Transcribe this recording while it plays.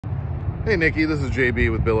Hey Nikki, this is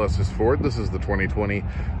JB with Bill Estes Ford. This is the 2020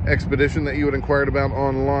 Expedition that you had inquired about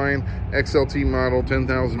online. XLT model,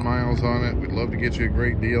 10,000 miles on it. We'd love to get you a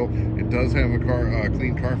great deal. It does have a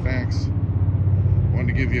clean Carfax. Wanted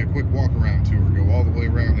to give you a quick walk around tour. Go all the way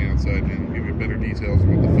around the outside and give you better details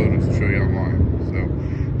with the photos to show you online. So,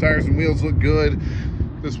 tires and wheels look good.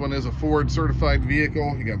 This one is a Ford certified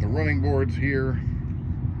vehicle. You got the running boards here.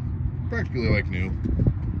 Practically like new.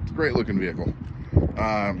 It's a great looking vehicle.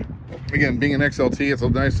 Again, being an XLT, it's a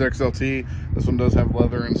nice XLT. This one does have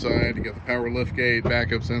leather inside. You got the power liftgate,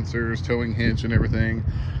 backup sensors, towing hitch and everything.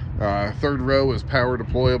 Third row is power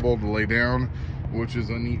deployable to lay down, which is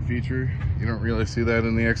a neat feature. You don't really see that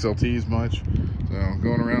in the XLTs much. So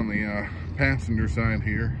going around the passenger side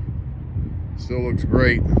here, still looks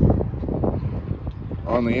great.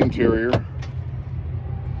 On the interior, of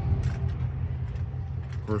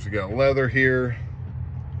course, you got leather here.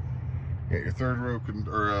 You got your third row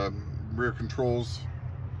rear controls,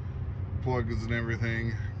 plugs and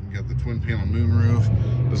everything. You got the twin panel moonroof.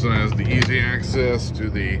 This one has the easy access to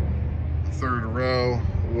the third row.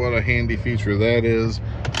 What a handy feature that is.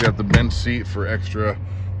 You got the bench seat for extra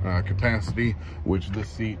capacity, which this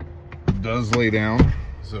seat does lay down.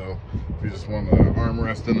 So if you just want to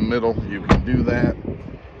armrest in the middle, you can do that.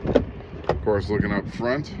 Of course, looking up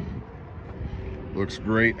front, looks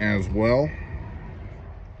great as well.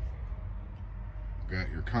 Got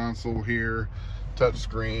your console here, touch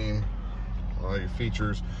screen, all your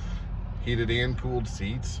features, heated and cooled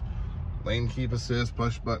seats, lane keep assist,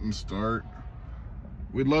 push button start.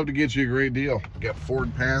 We'd love to get you a great deal. We got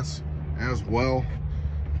Ford Pass as well.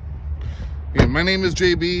 Again, my name is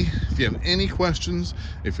JB. If you have any questions,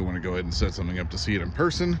 if you want to go ahead and set something up to see it in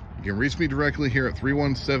person, you can reach me directly here at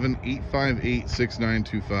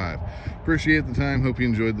 317-858-6925. Appreciate the time. Hope you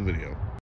enjoyed the video.